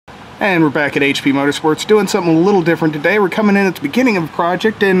And we're back at HP Motorsports doing something a little different today. We're coming in at the beginning of a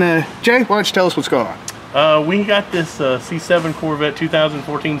project, and Jay, why don't you tell us what's going on? We got this C7 Corvette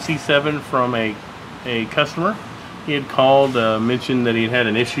 2014 C7 from a customer. He had called, mentioned that he had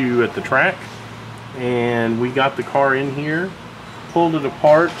an issue at the track, and we got the car in here, pulled it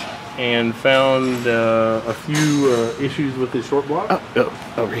apart, and found a few issues with his short block.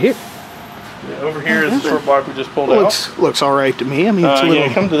 Over here. Yeah, over here is the short block we just pulled out. Looks all right to me. I mean, it's a little.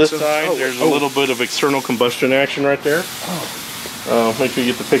 Yeah, come to this side. There's a little bit of external combustion action right there. Make sure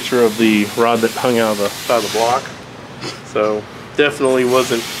you get the picture of the rod that hung out of the side of the block. So definitely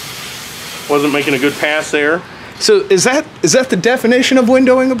wasn't making a good pass there. So is that the definition of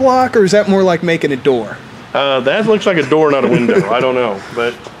windowing a block, or is that more like making a door? That looks like a door, not a window. I don't know,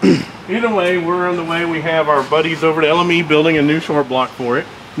 but either way, we're on the way. We have our buddies over at LME building a new short block for it.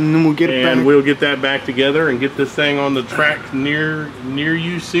 And then we'll get it back. And we'll get that back together and get this thing on the track near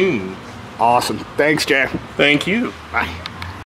you soon. Awesome. Thanks, Jack. Thank you. Bye.